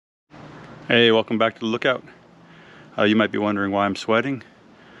Hey, welcome back to the Lookout. You might be wondering why I'm sweating.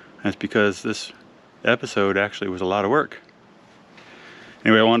 That's because this episode actually was a lot of work.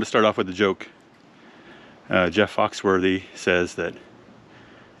 Anyway, I wanted to start off with a joke. Jeff Foxworthy says that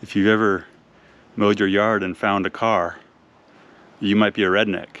if you've ever mowed your yard and found a car, you might be a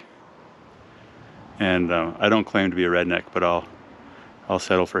redneck. And I don't claim to be a redneck, but I'll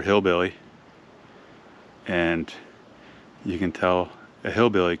settle for hillbilly. And you can tell a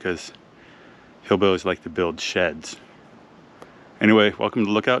hillbilly because hillbillies like to build sheds. Anyway, welcome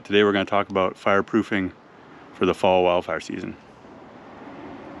to Lookout. Today we're going to talk about fireproofing for the fall wildfire season.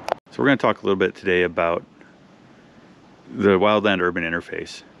 So we're going to talk a little bit today about the wildland urban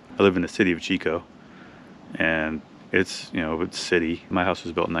interface. I live in the city of Chico, and it's city. My house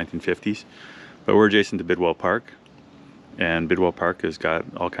was built in the 1950s, but we're adjacent to Bidwell Park, and Bidwell Park has got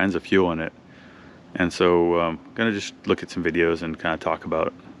all kinds of fuel in it. And so I'm going to just look at some videos and kind of talk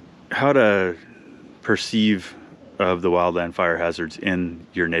about how to perceive of the wildland fire hazards in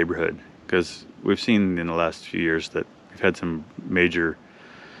your neighborhood, because we've seen in the last few years that we've had some major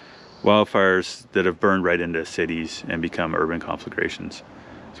wildfires that have burned right into cities and become urban conflagrations.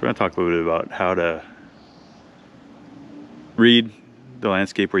 So we're going to talk a little bit about how to read the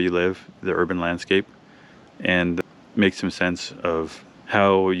landscape where you live, the urban landscape, and make some sense of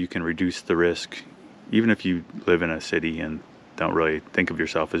how you can reduce the risk, even if you live in a city and don't really think of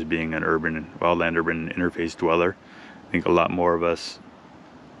yourself as being an wildland urban interface dweller. I think a lot more of us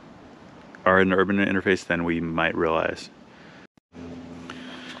are in an urban interface than we might realize.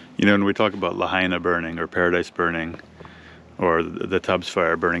 You know, when we talk about Lahaina burning or Paradise burning or the Tubbs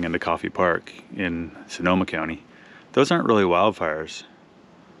fire burning into Coffee Park in Sonoma County, those aren't really wildfires.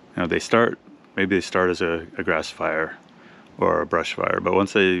 You know, maybe they start as a grass fire or a brush fire, but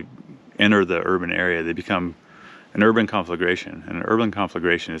once they enter the urban area, they become an urban conflagration. And an urban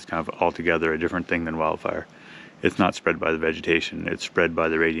conflagration is kind of altogether a different thing than wildfire. It's not spread by the vegetation, it's spread by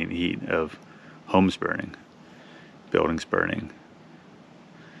the radiant heat of homes burning, buildings burning,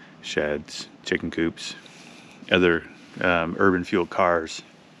 sheds, chicken coops, other urban fueled cars.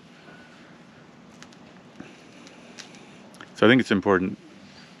 So I think it's important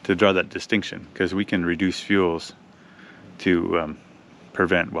to draw that distinction, because we can reduce fuels to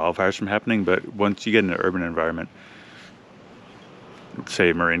prevent wildfires from happening, but once you get in an urban environment,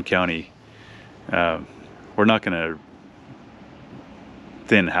 say Marin County, we're not going to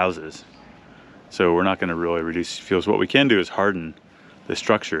thin houses, so we're not going to really reduce fuels. What we can do is harden the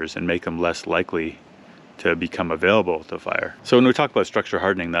structures and make them less likely to become available to fire. So when we talk about structure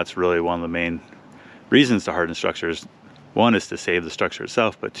hardening, that's really one of the main reasons to harden structures. One is to save the structure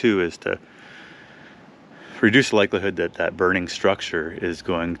itself, but two is to reduce the likelihood that that burning structure is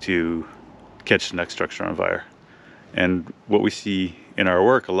going to catch the next structure on fire. And what we see in our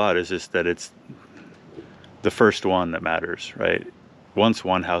work a lot is just that it's the first one that matters, right? Once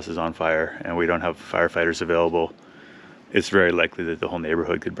one house is on fire and we don't have firefighters available, it's very likely that the whole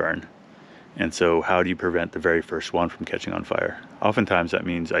neighborhood could burn. And so how do you prevent the very first one from catching on fire? Oftentimes that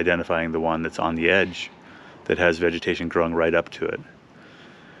means identifying the one that's on the edge that has vegetation growing right up to it.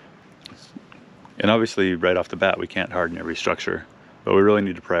 And obviously, right off the bat, we can't harden every structure, but we really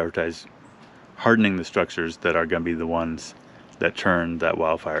need to prioritize hardening the structures that are going to be the ones that turn that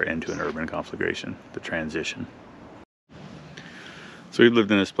wildfire into an urban conflagration, the transition. So we've lived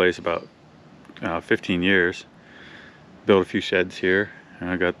in this place about 15 years, built a few sheds here,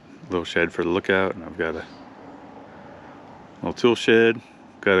 and I got a little shed for the Lookout, and I've got a little tool shed,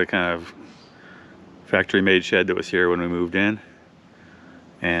 got a kind of factory-made shed that was here when we moved in,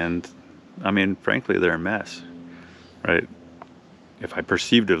 and I mean, frankly, they're a mess, right? If I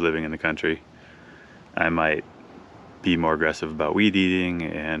perceived of living in the country, I might be more aggressive about weed eating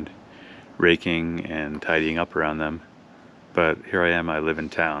and raking and tidying up around them. But here I am, I live in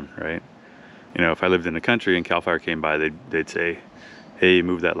town, right? You know, if I lived in the country and CAL FIRE came by, they'd say, hey,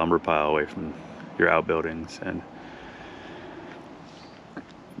 move that lumber pile away from your outbuildings.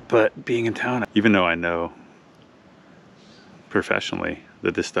 But being in town, even though I know professionally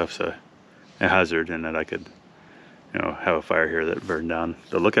that this stuff's a hazard and that I could, have a fire here that burned down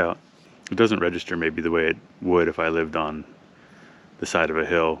the Lookout, it doesn't register maybe the way it would if I lived on the side of a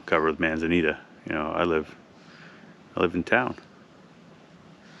hill covered with manzanita. I live in town.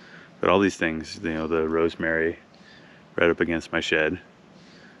 But all these things, the rosemary right up against my shed,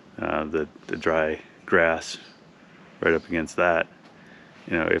 the dry grass right up against that.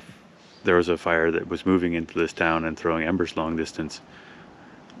 If there was a fire that was moving into this town and throwing embers long distance,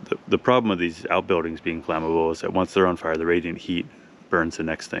 the problem with these outbuildings being flammable is that once they're on fire, the radiant heat burns the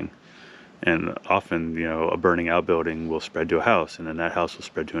next thing. And often, you know, a burning outbuilding will spread to a house, and then that house will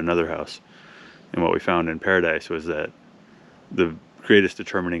spread to another house. And what we found in Paradise was that the greatest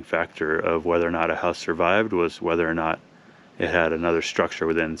determining factor of whether or not a house survived was whether or not it had another structure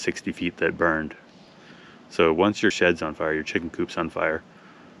within 60 feet that burned. So once your shed's on fire, your chicken coop's on fire,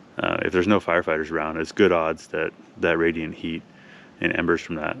 if there's no firefighters around, it's good odds that that radiant heat and embers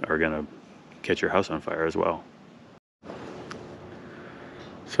from that are going to catch your house on fire as well.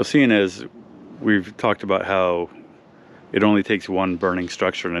 So seeing as we've talked about how it only takes one burning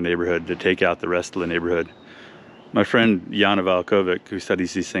structure in a neighborhood to take out the rest of the neighborhood, my friend Jana Valkovic, who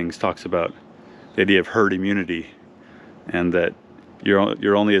studies these things, talks about the idea of herd immunity, and that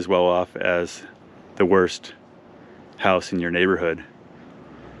you're only as well off as the worst house in your neighborhood.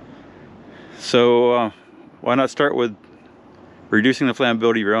 So why not start with reducing the flammability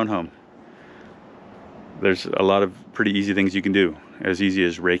of your own home? There's a lot of pretty easy things you can do, as easy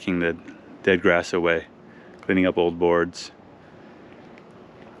as raking the dead grass away, cleaning up old boards.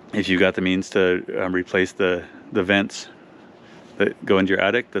 If you've got the means to replace the vents that go into your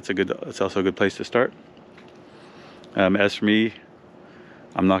attic, that's also a good place to start. As for me,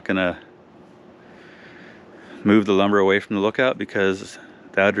 I'm not gonna move the lumber away from the lookout because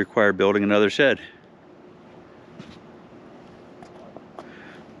that would require building another shed.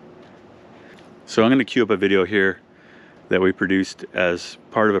 So I'm going to queue up a video here that we produced as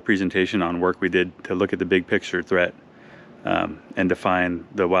part of a presentation on work we did to look at the big picture threat and define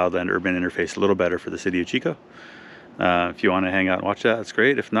the wildland urban interface a little better for the city of Chico. If you want to hang out and watch that, that's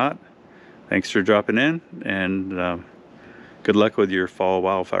great. If not, thanks for dropping in, and good luck with your fall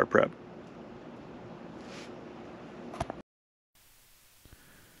wildfire prep.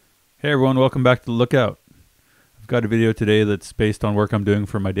 Hey everyone, welcome back to The Lookout. I've got a video today that's based on work I'm doing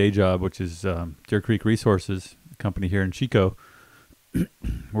for my day job, which is Deer Creek Resources, a company here in Chico.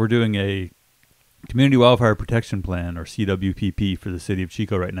 We're doing a Community Wildfire Protection Plan, or CWPP, for the city of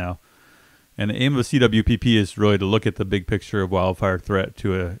Chico right now. And the aim of a CWPP is really to look at the big picture of wildfire threat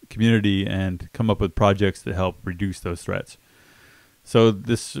to a community and come up with projects that help reduce those threats. So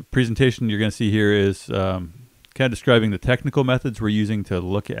this presentation you're going to see here is kind of describing the technical methods we're using to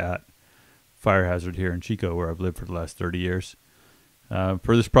look at fire hazard here in Chico, where I've lived for the last 30 years.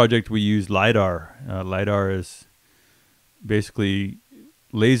 For this project, we use LiDAR. LiDAR is basically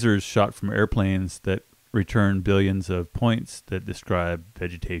lasers shot from airplanes that return billions of points that describe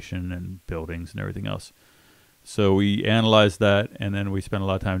vegetation and buildings and everything else. So we analyzed that, and then we spent a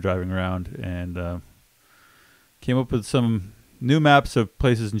lot of time driving around and came up with some new maps of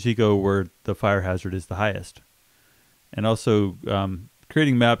places in Chico where the fire hazard is the highest. And also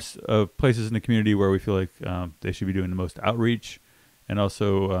creating maps of places in the community where we feel like they should be doing the most outreach, and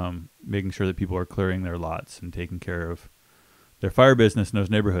also making sure that people are clearing their lots and taking care of their fire business in those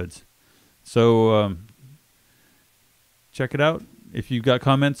neighborhoods. So check it out. If you've got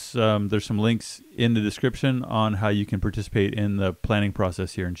comments, there's some links in the description on how you can participate in the planning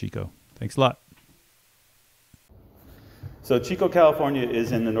process here in Chico. Thanks a lot. So Chico, California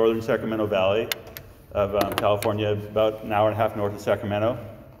is in the northern Sacramento Valley of California, about an hour and a half north of Sacramento.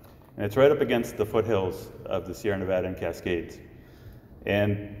 And it's right up against the foothills of the Sierra Nevada and Cascades.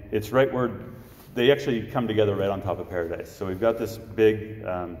 And it's right where they actually come together right on top of Paradise. So we've got this big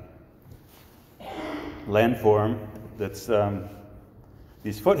landform that's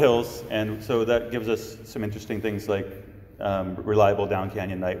these foothills, and so that gives us some interesting things like reliable down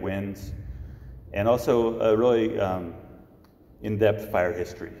canyon night winds, and also a really in-depth fire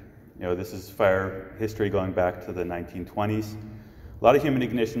history. You know, this is fire history going back to the 1920s. A lot of human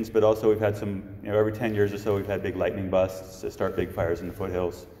ignitions, but also we've had some, you know, every 10 years or so we've had big lightning busts to start big fires in the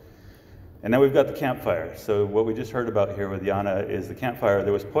foothills. And then we've got the campfire. So what we just heard about here with Jana is the campfire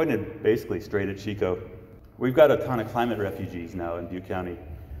that was pointed basically straight at Chico. We've got a ton of climate refugees now in Butte County.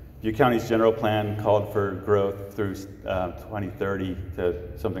 Butte County's general plan called for growth through 2030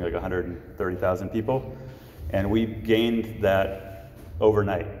 to something like 130,000 people. And we gained that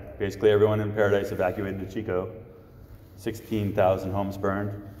overnight. Basically everyone in Paradise evacuated to Chico. 16,000 homes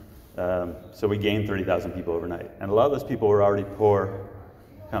burned. So we gained 30,000 people overnight. And a lot of those people were already poor,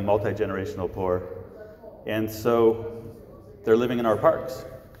 kind of multi-generational poor. And so they're living in our parks.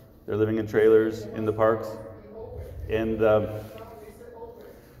 They're living in trailers in the parks. And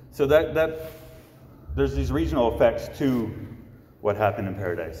so there's these regional effects to what happened in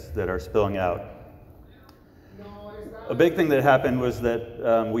Paradise that are spilling out. A big thing that happened was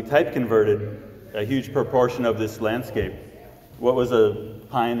that we type converted a huge proportion of this landscape. What was a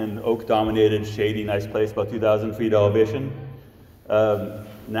pine and oak dominated, shady, nice place, about 2,000 feet elevation,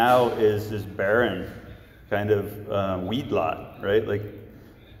 now is this barren kind of weed lot, right? Like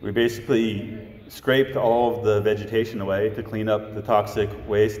We basically scraped all of the vegetation away to clean up the toxic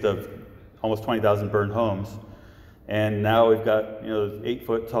waste of almost 20,000 burned homes. And now we've got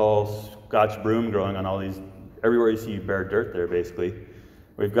 8-foot tall Scotch broom growing on all these, everywhere you see bare dirt there basically.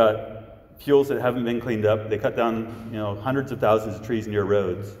 We've got fuels that haven't been cleaned up. They cut down hundreds of thousands of trees near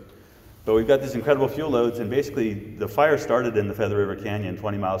roads. But we've got these incredible fuel loads, and basically the fire started in the Feather River Canyon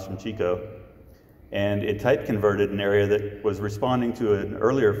 20 miles from Chico, and it type converted an area that was responding to an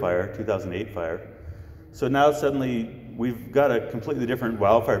earlier fire, 2008 fire. So now suddenly we've got a completely different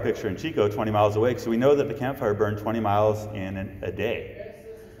wildfire picture in Chico 20 miles away, because we know that the campfire burned 20 miles in a day.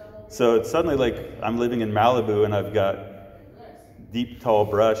 So it's suddenly like I'm living in Malibu and I've got deep, tall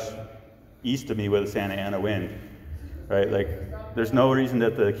brush east of me with a Santa Ana wind, right? Like, there's no reason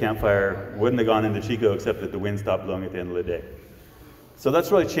that the campfire wouldn't have gone into Chico except that the wind stopped blowing at the end of the day. So that's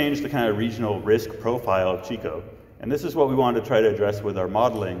really changed the kind of regional risk profile of Chico. And this is what we wanted to try to address with our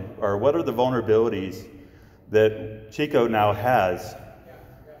modeling, or what are the vulnerabilities that Chico now has.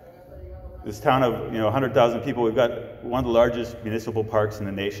 This town of 100,000 people, we've got one of the largest municipal parks in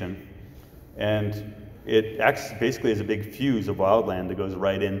the nation. And it acts basically as a big fuse of wildland that goes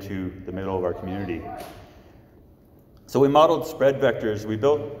right into the middle of our community. So we modeled spread vectors. We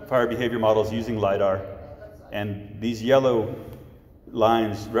built fire behavior models using LiDAR, and these yellow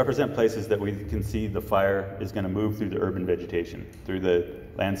lines represent places that we can see the fire is going to move through the urban vegetation, through the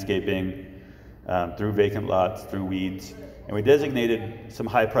landscaping, through vacant lots, through weeds. And we designated some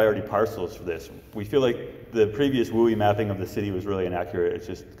high priority parcels for this. We feel like the previous WUI mapping of the city was really inaccurate. It's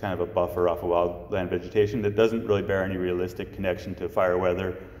just kind of a buffer off of wildland vegetation that doesn't really bear any realistic connection to fire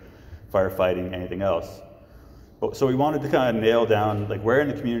weather, firefighting, anything else. So we wanted to kind of nail down, like, where in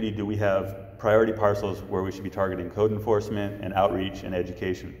the community do we have priority parcels where we should be targeting code enforcement and outreach and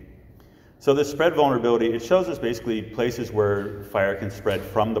education. So this spread vulnerability, it shows us basically places where fire can spread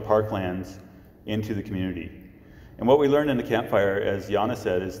from the parklands into the community. And what we learned in the campfire, as Yana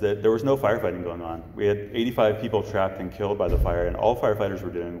said, is that there was no firefighting going on. We had 85 people trapped and killed by the fire, and all firefighters were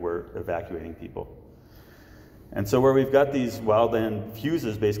doing were evacuating people. And so where we've got these wildland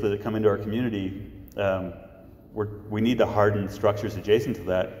fuses basically that come into our community, we need to harden structures adjacent to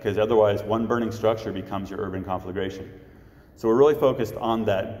that, because otherwise one burning structure becomes your urban conflagration. So we're really focused on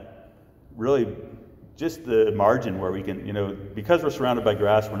that, really just the margin where we can, because we're surrounded by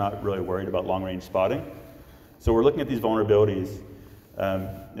grass, we're not really worried about long-range spotting. So we're looking at these vulnerabilities.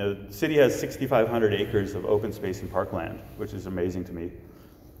 The city has 6,500 acres of open space and parkland, which is amazing to me.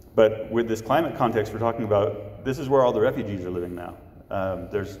 But with this climate context we're talking about, this is where all the refugees are living now.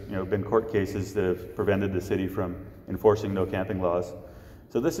 There's been court cases that have prevented the city from enforcing no camping laws.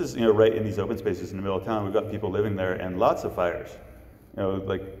 So this is right in these open spaces in the middle of town. We've got people living there, and lots of fires.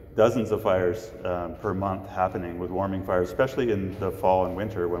 Like dozens of fires per month happening, with warming fires, especially in the fall and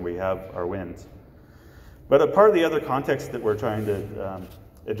winter when we have our winds. But a part of the other context that we're trying to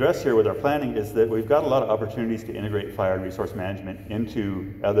address here with our planning is that we've got a lot of opportunities to integrate fire and resource management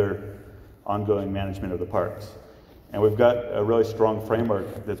into other ongoing management of the parks. And we've got a really strong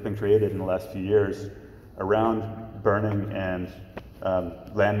framework that's been created in the last few years around burning and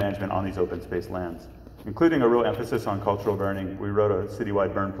land management on these open space lands, including a real emphasis on cultural burning. We wrote a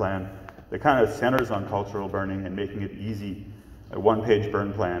citywide burn plan that kind of centers on cultural burning and making it easy, a one-page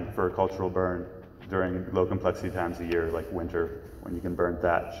burn plan for a cultural burn during low complexity times of year, like winter, when you can burn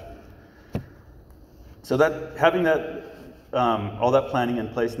thatch. So that having that all that planning in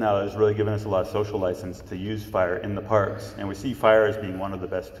place now has really given us a lot of social license to use fire in the parks, and we see fire as being one of the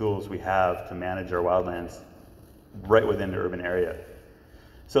best tools we have to manage our wildlands right within the urban area.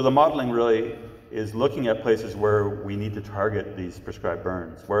 So the modeling really is looking at places where we need to target these prescribed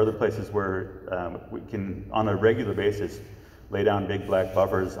burns. Where are the places where we can, on a regular basis, lay down big black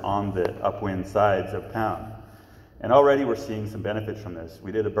buffers on the upwind sides of town. And already we're seeing some benefits from this.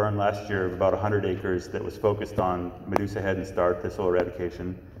 We did a burn last year of about 100 acres that was focused on Medusa head and star thistle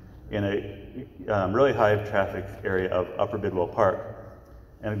eradication in a really high traffic area of Upper Bidwell Park.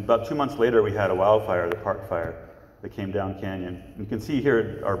 And about 2 months later, we had a wildfire, the Park Fire, that came down canyon. You can see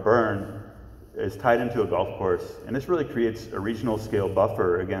here our burn is tied into a golf course, and this really creates a regional scale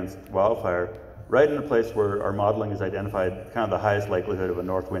buffer against wildfire, right in a place where our modeling has identified kind of the highest likelihood of a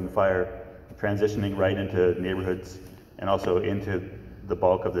north wind fire, transitioning right into neighborhoods and also into the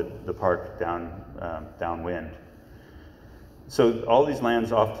bulk of the park downwind. So all these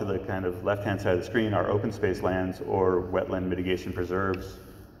lands off to the kind of left-hand side of the screen are open space lands or wetland mitigation preserves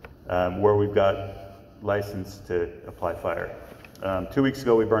where we've got license to apply fire. 2 weeks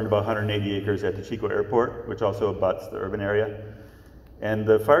ago, we burned about 180 acres at the Chico Airport, which also abuts the urban area. And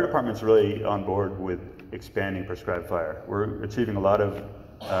the fire department's really on board with expanding prescribed fire. We're achieving a lot of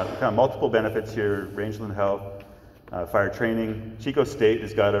kind of multiple benefits here: rangeland health, fire training. Chico State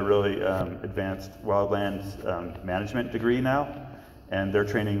has got a really advanced wildlands management degree now, and they're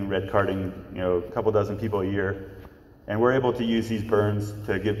training red carding, a couple dozen people a year. And we're able to use these burns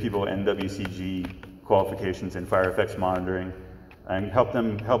to give people NWCG qualifications in fire effects monitoring and help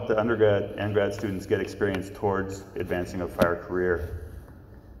the undergrad and grad students get experience towards advancing a fire career.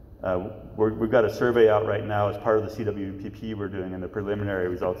 We've got a survey out right now as part of the CWPP we're doing, and the preliminary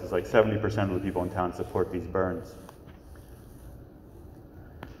results is like 70% of the people in town support these burns.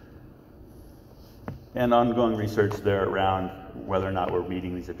 And ongoing research there around whether or not we're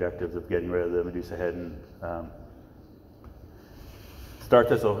meeting these objectives of getting rid of the Medusa head and star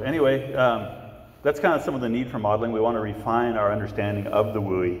thistle. Anyway, that's kind of some of the need for modeling. We want to refine our understanding of the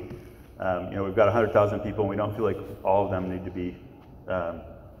WUI. We've got 100,000 people, and we don't feel like all of them need to be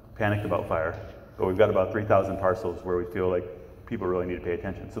panicked about fire. But we've got about 3,000 parcels where we feel like people really need to pay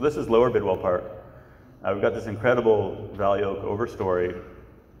attention. So this is Lower Bidwell Park. We've got this incredible valley oak overstory,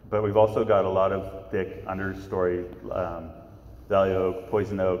 but we've also got a lot of thick understory valley oak,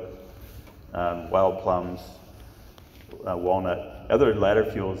 poison oak, wild plums, walnut, other ladder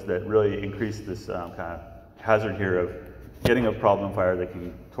fuels that really increase this kind of hazard here of getting a problem fire that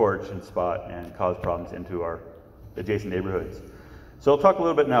can torch and spot and cause problems into our adjacent neighborhoods. So I'll talk a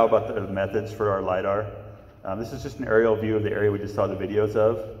little bit now about the methods for our LiDAR. This is just an aerial view of the area we just saw the videos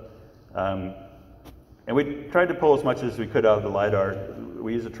of. And we tried to pull as much as we could out of the LiDAR.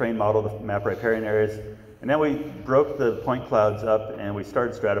 We used a terrain model to map riparian areas. And then we broke the point clouds up and we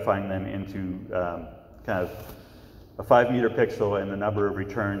started stratifying them into kind of a 5-meter pixel and the number of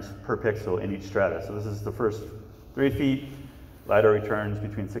returns per pixel in each strata. So this is the first 3 feet, LiDAR returns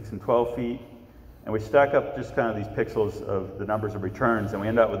between 6 and 12 feet. And we stack up just kind of these pixels of the numbers of returns, and we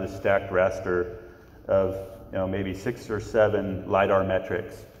end up with a stacked raster of maybe 6 or 7 LiDAR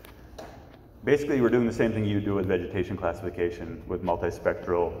metrics. Basically, we're doing the same thing you do with vegetation classification with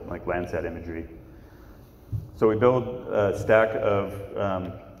multispectral, like Landsat imagery. So we build a stack of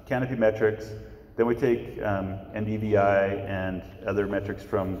canopy metrics, then we take NDVI and other metrics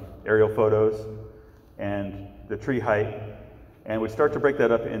from aerial photos and the tree height, and we start to break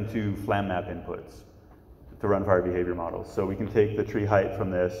that up into FLAM map inputs to run fire behavior models. So we can take the tree height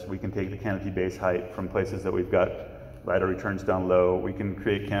from this, we can take the canopy base height from places that we've got LiDAR returns down low, we can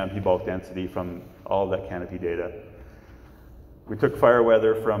create canopy bulk density from all of that canopy data. We took fire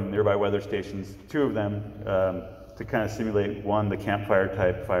weather from nearby weather stations, 2 of them, to kind of simulate, one, the campfire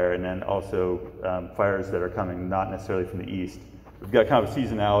type fire, and then also fires that are coming not necessarily from the east. We've got kind of a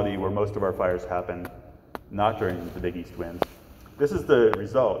seasonality where most of our fires happen not during the big east winds. This is the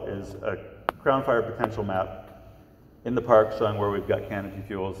result, is a crown fire potential map in the park showing where we've got canopy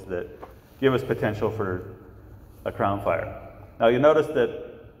fuels that give us potential for a crown fire. Now you'll notice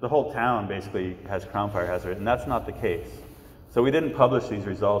that the whole town basically has crown fire hazard, and that's not the case. So we didn't publish these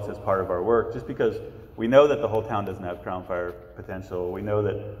results as part of our work just because we know that the whole town doesn't have crown fire potential. We know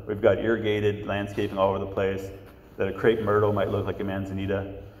that we've got irrigated landscaping all over the place, that a crepe myrtle might look like a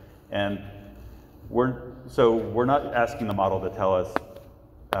manzanita, and we're not asking the model to tell us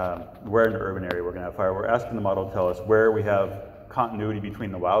where in the urban area we're going to have fire. We're asking the model to tell us where we have continuity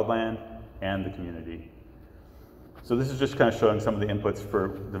between the wildland and the community. So this is just kind of showing some of the inputs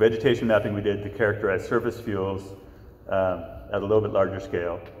for the vegetation mapping we did to characterize surface fuels at a little bit larger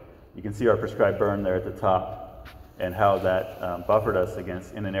scale. You can see our prescribed burn there at the top and how that buffered us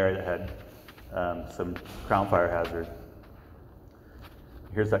against in an area that had some crown fire hazard.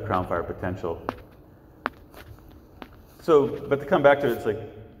 Here's that crown fire potential. So, but to come back to it, it's like,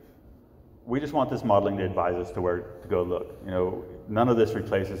 we just want this modeling to advise us to where to go look. None of this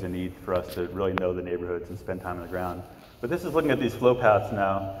replaces a need for us to really know the neighborhoods and spend time on the ground. But this is looking at these flow paths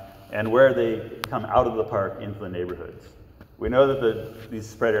now and where they come out of the park into the neighborhoods. We know that these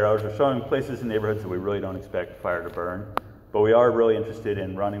spread arrows are showing places in neighborhoods that we really don't expect fire to burn, but we are really interested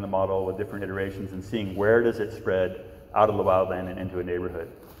in running the model with different iterations and seeing where does it spread out of the wildland and into a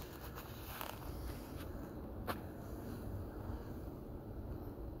neighborhood.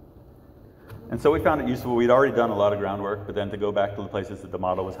 And so we found it useful. We'd already done a lot of groundwork, but then to go back to the places that the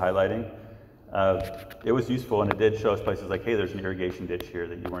model was highlighting, it was useful, and it did show us places like, hey, there's an irrigation ditch here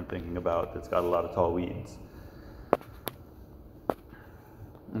that you weren't thinking about that's got a lot of tall weeds.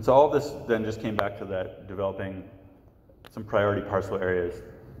 And so all this then just came back to that, developing some priority parcel areas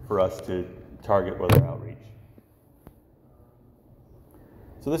for us to target with our outreach.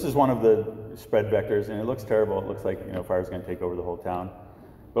 So this is one of the spread vectors, and it looks terrible. It looks like fire's going to take over the whole town.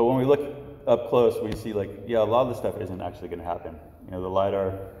 But when we look up close, we see a lot of this stuff isn't actually going to happen. The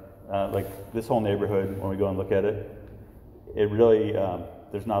LiDAR, like this whole neighborhood, when we go and look at it, it really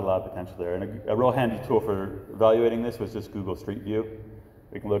there's not a lot of potential there. And a real handy tool for evaluating this was just Google Street View.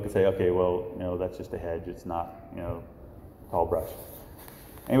 We can look and say, okay, well, that's just a hedge. It's not, tall brush.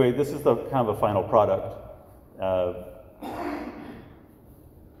 Anyway, this is the kind of a final product.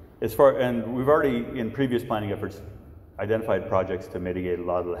 And we've already, in previous planning efforts, identified projects to mitigate a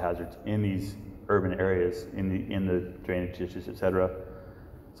lot of the hazards in these urban areas, in the drainage ditches, et cetera.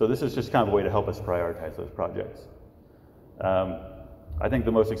 So this is just kind of a way to help us prioritize those projects. I think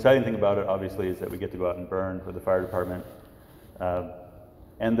the most exciting thing about it, obviously, is that we get to go out and burn for the fire department.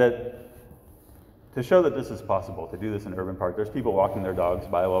 And that to show that this is possible, to do this in an urban park, there's people walking their dogs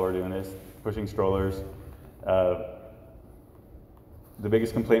by while we're doing this, pushing strollers. The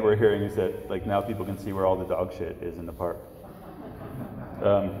biggest complaint we're hearing is that now people can see where all the dog shit is in the park.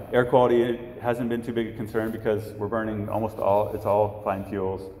 Air quality hasn't been too big a concern because we're burning it's all fine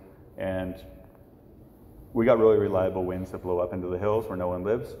fuels, and we got really reliable winds that blow up into the hills where no one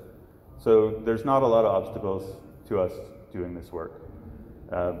lives. So there's not a lot of obstacles to us doing this work.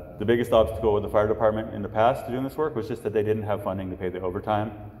 The biggest obstacle with the fire department in the past to doing this work was just that they didn't have funding to pay the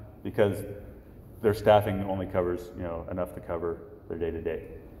overtime because their staffing only covers enough to cover their day-to-day.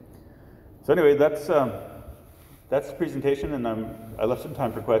 So anyway, that's the presentation, and I left some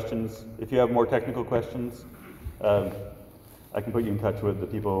time for questions. If you have more technical questions, I can put you in touch with the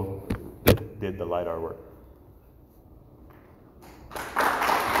people that did the LiDAR work.